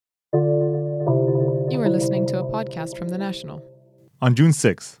You are listening to a podcast from The National. On June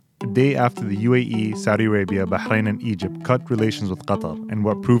 6th, the day after the UAE, Saudi Arabia, Bahrain and Egypt cut relations with Qatar in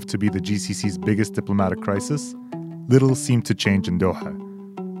what proved to be the GCC's biggest diplomatic crisis, little seemed to change in Doha.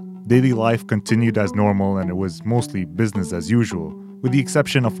 Daily life continued as normal and it was mostly business as usual, with the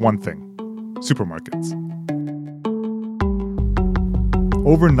exception of one thing: supermarkets.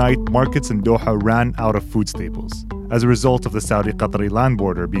 Overnight, markets in Doha ran out of food staples as a result of the Saudi-Qatari land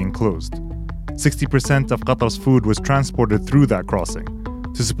border being closed. 60% of Qatar's food was transported through that crossing.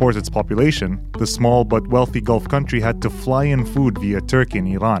 To support its population, the small but wealthy Gulf country had to fly in food via Turkey and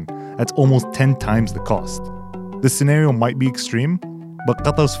Iran at almost 10 times the cost. This scenario might be extreme, but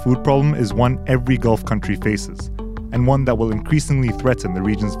Qatar's food problem is one every Gulf country faces, and one that will increasingly threaten the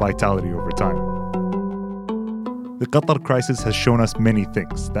region's vitality over time. The Qatar crisis has shown us many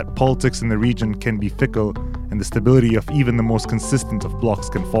things: that politics in the region can be fickle and the stability of even the most consistent of blocs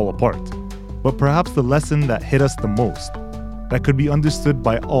can fall apart. But perhaps the lesson that hit us the most, that could be understood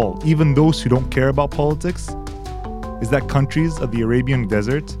by all, even those who don't care about politics, is that countries of the Arabian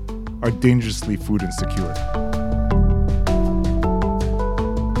desert are dangerously food insecure.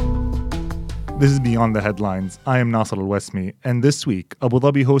 This is Beyond the Headlines. I am Nasser Al-Wesmi, and this week, Abu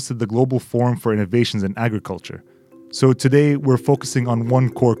Dhabi hosted the Global Forum for Innovations in Agriculture. So today, we're focusing on one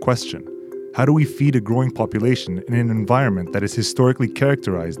core question: how do we feed a growing population in an environment that is historically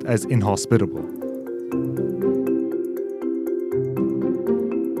characterized as inhospitable?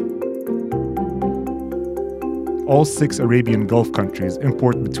 All 6 Arabian Gulf countries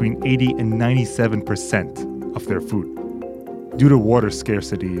import between 80 and 97% of their food. Due to water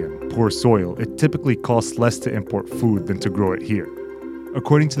scarcity and poor soil, it typically costs less to import food than to grow it here.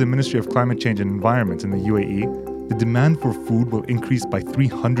 According to the Ministry of Climate Change and Environment in the UAE, the demand for food will increase by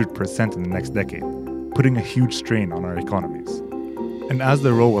 300% in the next decade, putting a huge strain on our economies. And as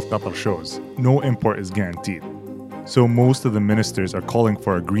the role of Qatar shows, no import is guaranteed. So most of the ministers are calling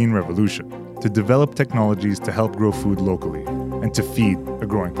for a green revolution, to develop technologies to help grow food locally and to feed a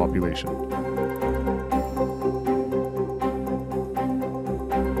growing population.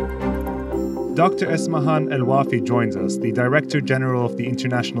 Dr. Esmahan El-Wafi joins us, the Director General of the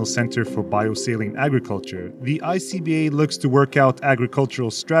International Center for Biosaline Agriculture. The ICBA looks to work out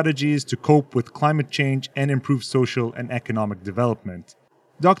agricultural strategies to cope with climate change and improve social and economic development.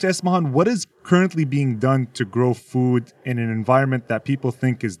 Dr. Esmahan, what is currently being done to grow food in an environment that people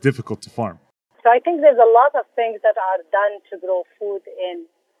think is difficult to farm? So I think there's a lot of things that are done to grow food in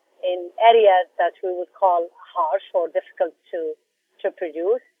areas that we would call harsh or difficult to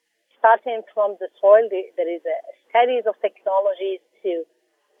produce. Starting from the soil, there is a series of technologies to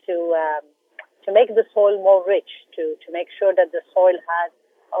make the soil more rich, to make sure that the soil has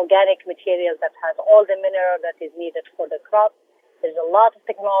organic material that has all the mineral that is needed for the crop. There's a lot of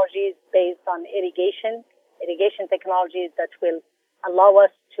technologies based on irrigation technologies that will allow us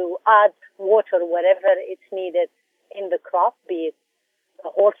to add water wherever it's needed in the crop, be it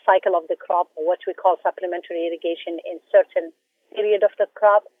the whole cycle of the crop or what we call supplementary irrigation in certain period of the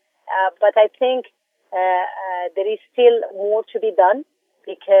crop. But I think there is still more to be done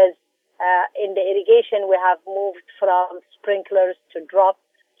because in the irrigation we have moved from sprinklers to drop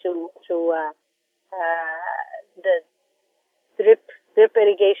to the drip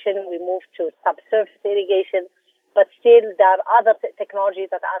irrigation. We moved to subsurface irrigation, but still there are other technologies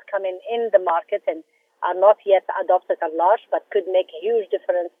that are coming in the market and are not yet adopted at large, but could make a huge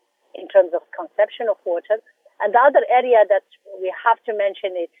difference in terms of consumption of water. And the other area that we have to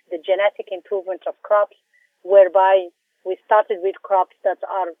mention is the genetic improvement of crops, whereby we started with crops that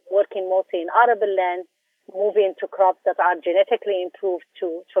are working mostly in arable land, moving to crops that are genetically improved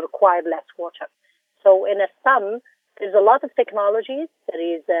to require less water. So in a sum, there's a lot of technologies. There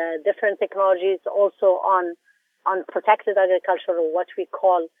is different technologies also on protected agriculture, or what we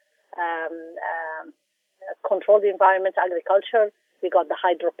call controlled environment agriculture. We got the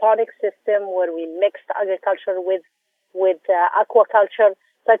hydroponic system where we mixed agriculture with aquaculture.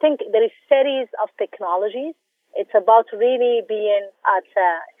 So I think there is series of technologies. It's about really being at a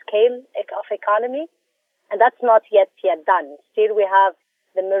scale of economy, and that's not yet done. Still, we have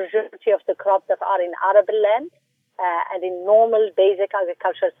the majority of the crops that are in arable land, and in normal basic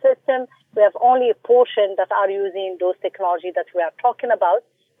agriculture system, we have only a portion that are using those technologies that we are talking about.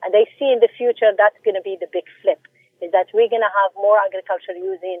 And they see in the future that's going to be the big flip, is that we're going to have more agriculture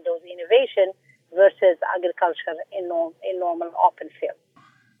using those innovations versus agriculture in normal open field.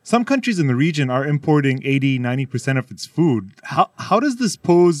 Some countries in the region are importing 80-90% of its food. How does this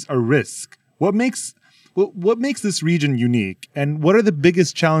pose a risk? What makes this region unique, and what are the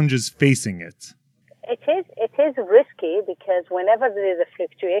biggest challenges facing it? It it is risky because whenever there is a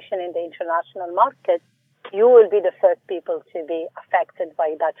fluctuation in the international market, you will be the first people to be affected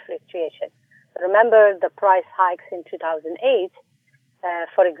by that fluctuation. Remember the price hikes in 2008.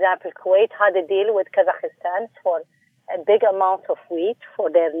 For example, Kuwait had a deal with Kazakhstan for a big amount of wheat for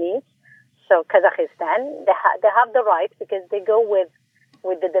their needs. So Kazakhstan, they have the right, because they go with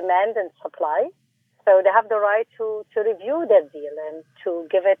the demand and supply. So they have the right to review their deal and to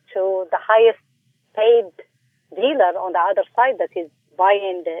give it to the highest paid dealer on the other side that is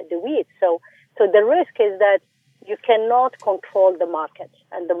buying the wheat. So the risk is that you cannot control the market,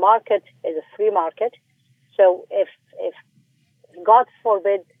 and the market is a free market. So if God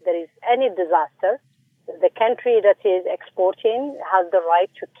forbid there is any disaster, the country that is exporting has the right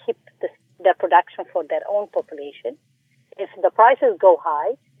to keep their production for their own population. If the prices go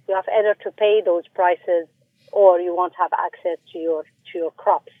high, you have either to pay those prices or you won't have access to your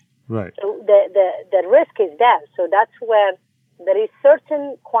crops. Right. So the risk is there. So that's where there is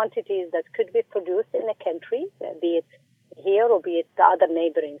certain quantities that could be produced in a country, be it here or be it the other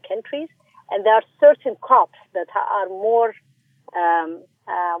neighboring countries, and there are certain crops that are more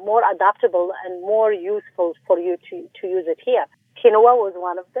adaptable and more useful for you to use it here. Quinoa was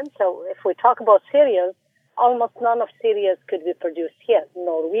one of them. So if we talk about cereals, almost none of cereals could be produced here,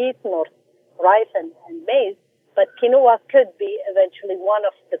 nor wheat, nor rice and maize. But quinoa could be eventually one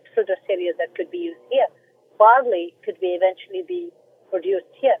of the pseudo cereals that could be used here. Barley could be eventually be produced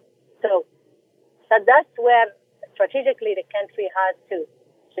here. So that's where strategically the country has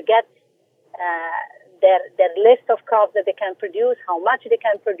to get their list of crops that they can produce, how much they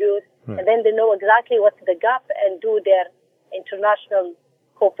can produce, right. And then they know exactly what's the gap and do their international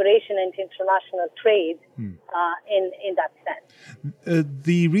cooperation and international trade in that sense.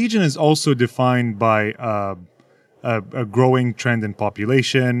 The region is also defined by a growing trend in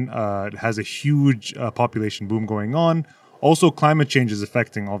population. It has a huge population boom going on. Also, climate change is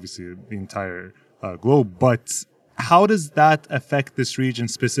affecting, obviously, the entire globe. But how does that affect this region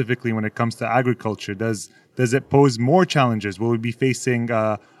specifically when it comes to agriculture? Does it pose more challenges? Will we be facing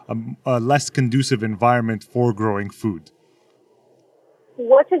a less conducive environment for growing food?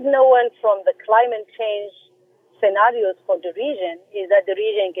 What is known from the climate change scenarios for the region is that the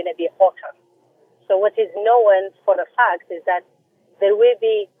region is going to be hotter. So what is known for a fact is that there will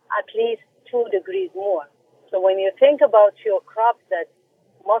be at least 2 degrees more. So when you think about your crops that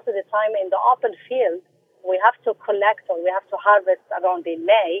most of the time in the open field, we have to collect or we have to harvest around in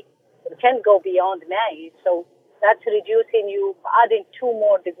May, we can't go beyond May. So that's reducing you, adding 2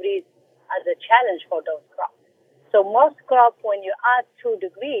 more degrees as a challenge for those crops. So most crops, when you add 2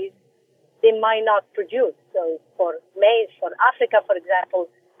 degrees, they might not produce. So for maize, for Africa, for example,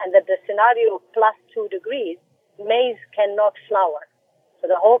 under the scenario of plus 2 degrees, maize cannot flower.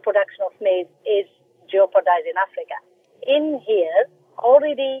 So the whole production of maize is jeopardized in Africa. In here,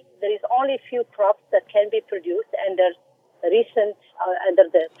 already there is only few crops that can be produced under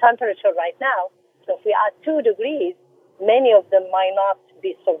the temperature right now. So if we add 2 degrees, many of them might not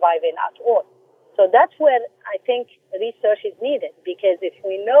be surviving at all. So that's where I think research is needed, because if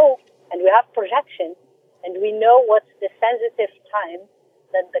we know and we have projections and we know what's the sensitive time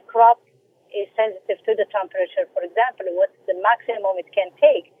that the crop is sensitive to the temperature, for example, what's the maximum it can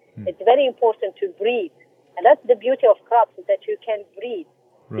take, it's very important to breed. And that's the beauty of crops, is that you can breed.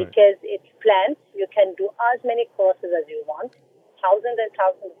 Right. Because it's plants, you can do as many crosses as you want, thousands and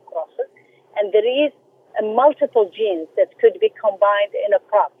thousands of crosses, and there is multiple genes that could be combined in a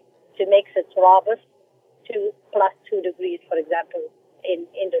crop to make it robust to plus 2 degrees, for example, in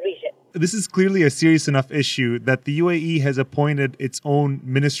the region. This is clearly a serious enough issue that the UAE has appointed its own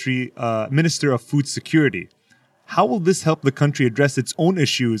minister of food security. How will this help the country address its own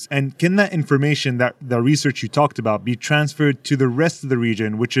issues? And can that information, that the research you talked about, be transferred to the rest of the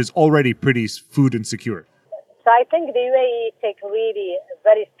region, which is already pretty food insecure? So I think the UAE take really a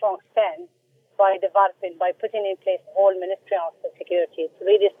very strong stand by putting in place the whole Ministry of Food Security. It's a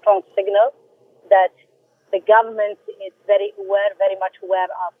really strong signal that the government is very much aware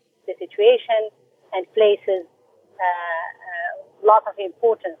of the situation and places a lot of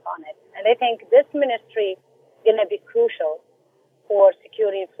importance on it. And I think this ministry is going to be crucial for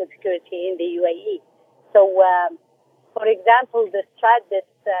securing food security in the UAE. So, for example, this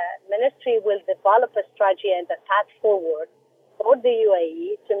ministry will develop a strategy and a path forward for the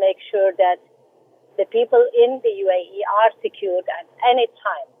UAE to make sure that the people in the UAE are secured at any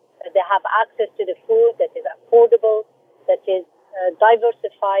time, that they have access to the food that is affordable, that is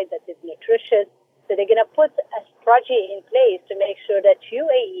diversified, that is nutritious. So they're going to put a strategy in place to make sure that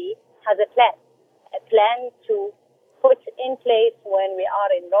UAE has a plan to put in place when we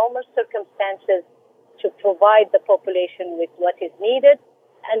are in normal circumstances to provide the population with what is needed,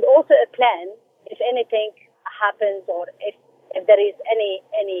 and also a plan if anything happens or if there is any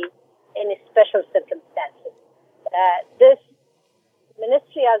special circumstances. This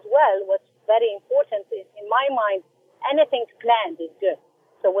ministry as well, what's very important is, in my mind, anything planned is good.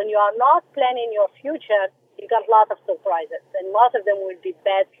 So when you are not planning your future, you got a lot of surprises, and most of them will be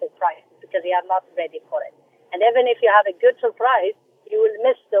bad surprises because you are not ready for it. And even if you have a good surprise, you will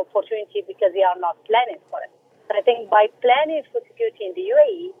miss the opportunity because you are not planning for it. So I think by planning food security in the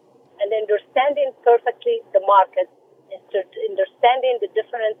UAE and understanding perfectly the market, understanding the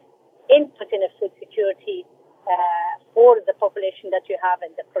different input in a food security for the population that you have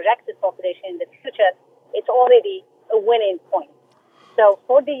and the projected population in the future, it's already a winning point. So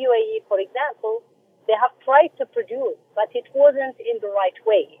for the UAE, for example, they have tried to produce, but it wasn't in the right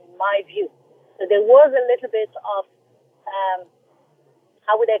way, in my view. So there was a little bit of,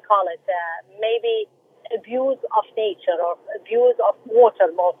 how would I call it, maybe abuse of nature or abuse of water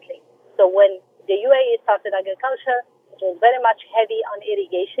mostly. So when the UAE started agriculture, it was very much heavy on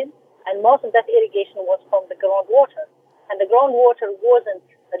irrigation, and most of that irrigation was from the groundwater. And the groundwater wasn't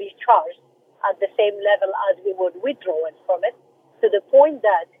recharged at the same level as we would withdraw it from it, to the point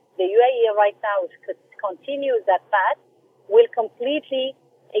that the UAE right now continues that path, will completely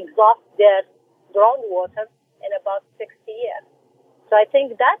exhaust their groundwater in about 60 years. So I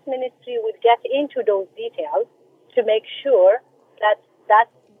think that ministry would get into those details to make sure that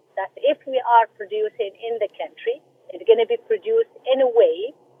if we are producing in the country, it's going to be produced in a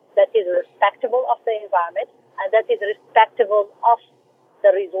way that is respectable of the environment and that is respectable of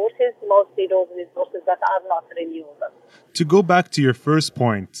the resources, mostly those resources that are not renewable. To go back to your first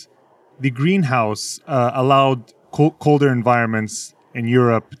point, the greenhouse allowed colder environments in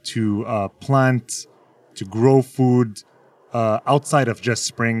Europe to plant, to grow food outside of just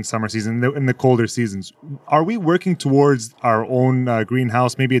spring, summer season, in the colder seasons. Are we working towards our own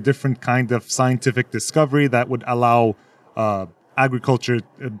greenhouse, maybe a different kind of scientific discovery that would allow agriculture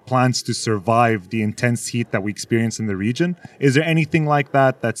plants to survive the intense heat that we experience in the region? Is there anything like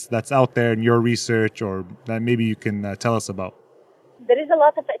that that's out there in your research or that maybe you can tell us about? There is a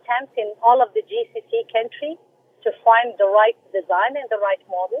lot of attempts in all of the GCC countries to find the right design and the right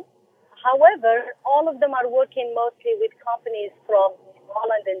model. However, all of them are working mostly with companies from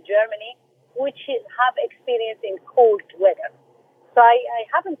Holland and Germany, which have experience in cold weather. So I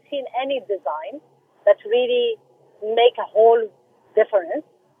haven't seen any design that really make a whole difference,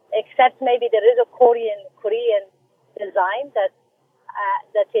 except maybe there is a Korean design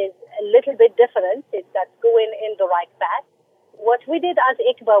that is a little bit different. That's going in the right path. What we did as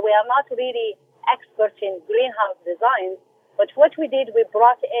ICBA, we are not really experts in greenhouse designs, but what we did, we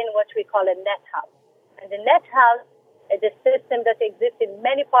brought in what we call a net house. And the net house is a system that exists in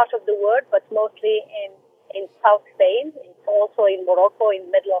many parts of the world, but mostly in South Spain, also in Morocco, in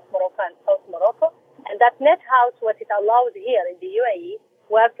middle of Morocco and South Morocco. And that net house, what it allows here in the UAE,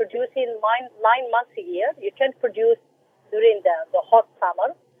 we are producing 9 months a year. You can produce during the hot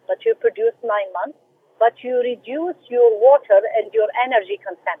summer, but you produce 9 months. But you reduce your water and your energy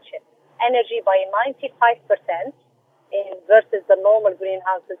consumption. Energy by 95% versus the normal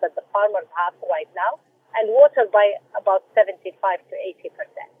greenhouses that the farmers have right now, and water by about 75 to 80%.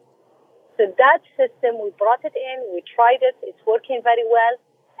 So that system, we brought it in, we tried it, it's working very well,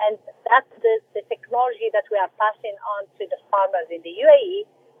 and that's the technology that we are passing on to the farmers in the UAE.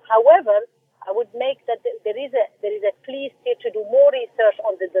 However, I would make that there is a plea still to do more research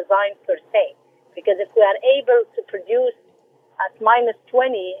on the design per se. Because if we are able to produce at minus 20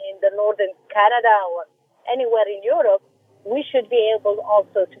 in the northern Canada or anywhere in Europe, we should be able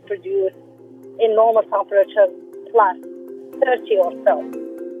also to produce in normal temperature plus 30 or so.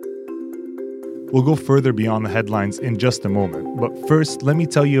 We'll go further beyond the headlines in just a moment. But first, let me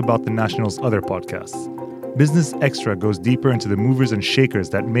tell you about the National's other podcasts. Business Extra goes deeper into the movers and shakers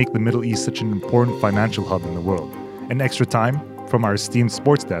that make the Middle East such an important financial hub in the world. And Extra Time, from our esteemed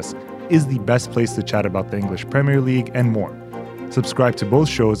sports desk, is the best place to chat about the English Premier League and more. Subscribe to both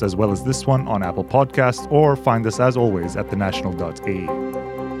shows as well as this one on Apple Podcasts or find us as always at thenational.ae.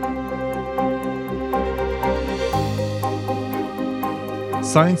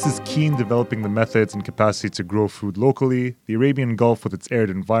 Science is key in developing the methods and capacity to grow food locally. The Arabian Gulf with its arid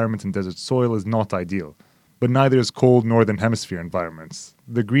environment and desert soil is not ideal, but neither is cold northern hemisphere environments.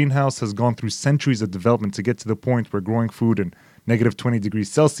 The greenhouse has gone through centuries of development to get to the point where growing food in negative 20 degrees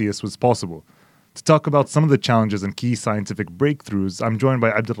Celsius was possible. To talk about some of the challenges and key scientific breakthroughs, I'm joined by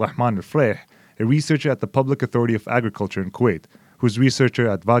Abdulrahman Al-Freh, a researcher at the Public Authority of Agriculture in Kuwait, whose researcher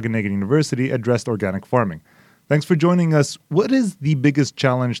at Wageningen University addressed organic farming. Thanks for joining us. What is the biggest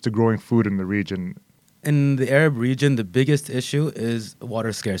challenge to growing food in the region? in the Arab region, the biggest issue is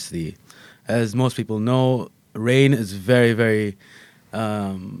water scarcity. As most people know, rain is very, very,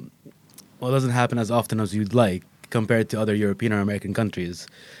 it doesn't happen as often as you'd like compared to other European or American countries.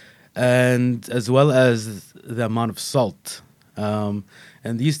 And as well as the amount of salt. And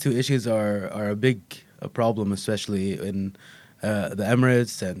these two issues are a big problem, especially in the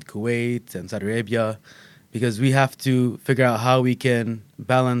Emirates and Kuwait and Saudi Arabia, because we have to figure out how we can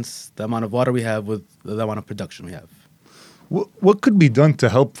balance the amount of water we have with the amount of production we have. What could be done to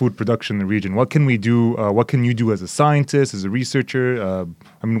help food production in the region? What can we do? What can you do as a scientist, as a researcher?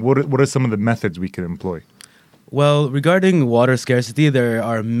 What are some of the methods we can employ? Well, regarding water scarcity, there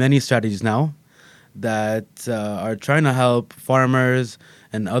are many strategies now that are trying to help farmers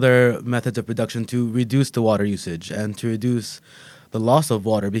and other methods of production to reduce the water usage and to reduce the loss of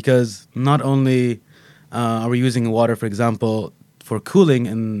water, because not only are we using water, for example, for cooling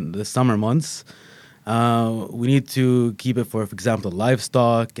in the summer months, we need to keep it for example,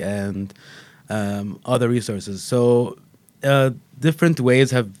 livestock and other resources. So different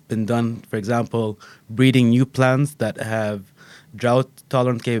ways have been done, for example, breeding new plants that have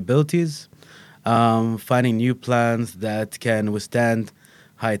drought-tolerant capabilities, finding new plants that can withstand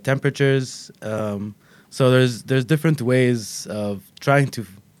high temperatures. So there's different ways of trying to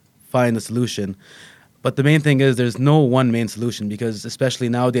find a solution. But the main thing is there's no one main solution, because especially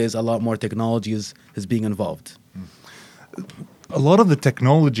nowadays a lot more technologies is being involved. A lot of the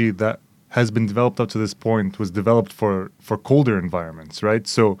technology that has been developed up to this point was developed for colder environments, right?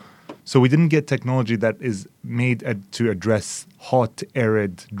 So we didn't get technology that is made to address hot,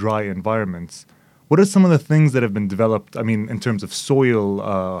 arid, dry environments. What are some of the things that have been developed, in terms of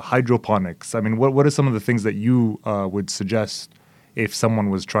soil, hydroponics? What are some of the things that you would suggest if someone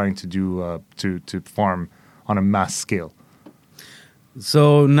was trying to do to farm on a mass scale?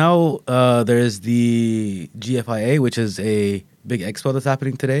 So now there is the GFIA, which is a big expo that's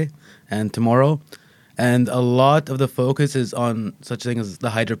happening today and tomorrow. And a lot of the focus is on such things as the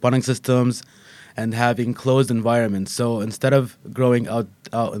hydroponic systems and having closed environments. So instead of growing out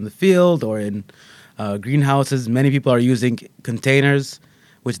in the field or in greenhouses, many people are using containers,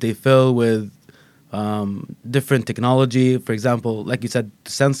 which they fill with different technology. For example, like you said,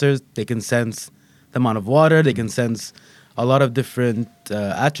 sensors, they can sense the amount of water, they can sense a lot of different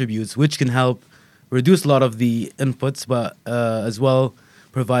attributes, which can help reduce a lot of the inputs, but as well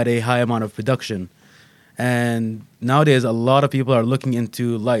provide a high amount of production. And nowadays, a lot of people are looking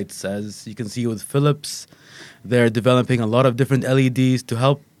into lights. As you can see with Philips, they're developing a lot of different LEDs to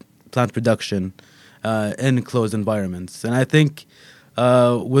help plant production in closed environments. And I think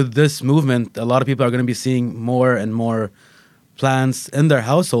with this movement, a lot of people are going to be seeing more and more plants in their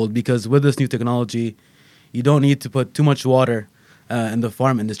household, because with this new technology, you don't need to put too much water in the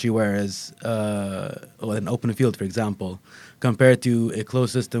farm industry, whereas an open field, for example, compared to a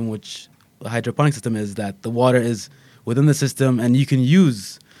closed system, which a hydroponic system is, that the water is within the system and you can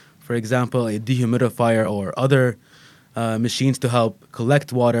use, for example, a dehumidifier or other machines to help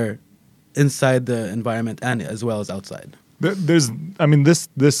collect water inside the environment and as well as outside.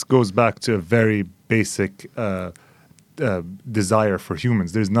 This goes back to a very basic desire for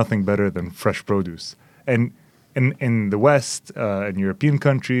humans. There's nothing better than fresh produce. And in the West, in European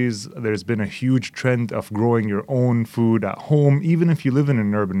countries, there's been a huge trend of growing your own food at home, even if you live in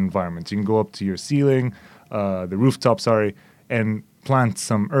an urban environment. You can go up to your ceiling, the rooftop, and plant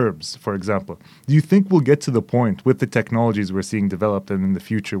some herbs, for example. Do you think we'll get to the point with the technologies we're seeing developed and in the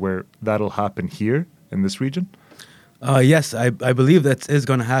future where that'll happen here in this region? Yes, I believe that is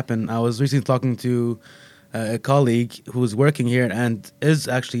going to happen. I was recently talking to a colleague who's working here and is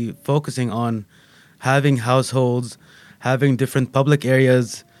actually focusing on having households, having different public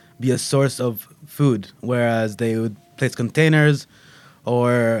areas be a source of food, whereas they would place containers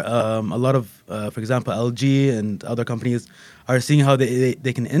or a lot of, for example, LG and other companies are seeing how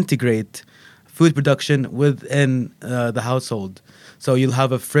they can integrate food production within the household. So you'll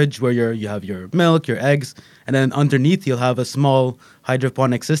have a fridge where you have your milk, your eggs, and then underneath you'll have a small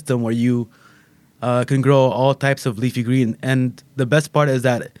hydroponic system where you can grow all types of leafy green. And the best part is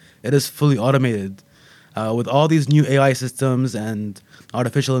that it is fully automated. With all these new AI systems and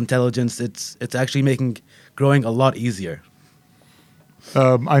artificial intelligence, it's actually making growing a lot easier.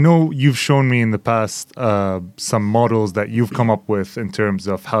 I know you've shown me in the past some models that you've come up with in terms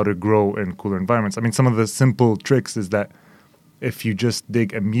of how to grow in cooler environments. Some of the simple tricks is that if you just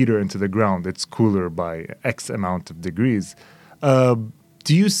dig a meter into the ground, it's cooler by X amount of degrees. Do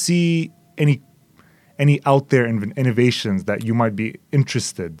you see any out there innovations that you might be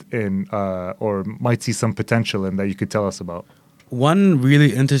interested in or might see some potential in that you could tell us about? one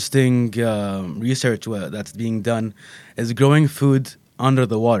really interesting research that's being done is growing food under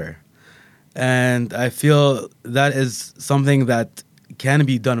the water. And I feel that is something that can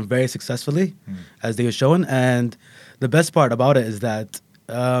be done very successfully, as they were shown. And the best part about it is that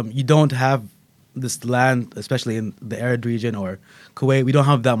you don't have this land, especially in the arid region or Kuwait, we don't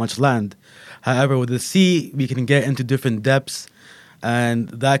have that much land. However, with the sea, we can get into different depths, and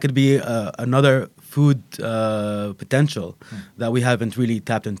that could be another food potential that we haven't really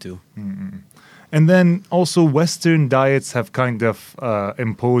tapped into. And then also Western diets have kind of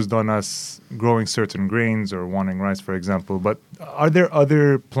imposed on us growing certain grains or wanting rice, for example. But are there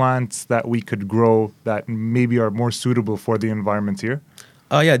other plants that we could grow that maybe are more suitable for the environment here?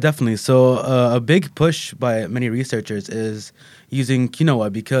 Yeah, definitely. So a big push by many researchers is using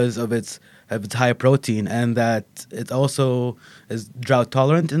quinoa because of its high protein, and that it also is drought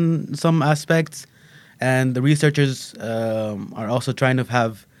tolerant in some aspects. And the researchers are also trying to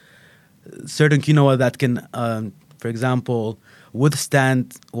have certain quinoa that can, for example,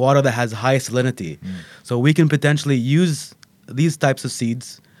 withstand water that has high salinity. So we can potentially use these types of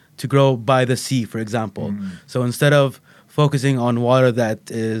seeds to grow by the sea, for example. So instead of focusing on water that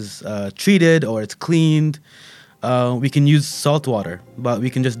is treated or it's cleaned, we can use salt water, but we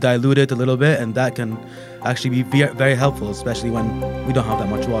can just dilute it a little bit, and that can actually be very helpful, especially when we don't have that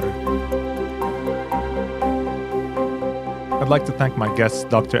much water. I'd like to thank my guests,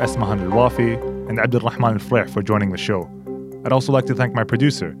 Dr. Esmahan Al-Wafi and Abdul Rahman Al-Freh, for joining the show. I'd also like to thank my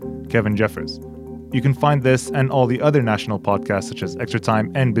producer, Kevin Jeffers. You can find this and all the other national podcasts such as Extra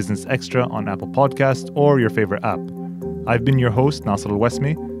Time and Business Extra on Apple Podcasts or your favorite app. I've been your host, Nasser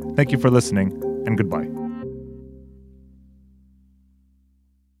Al-Wesmi. Thank you for listening, and goodbye.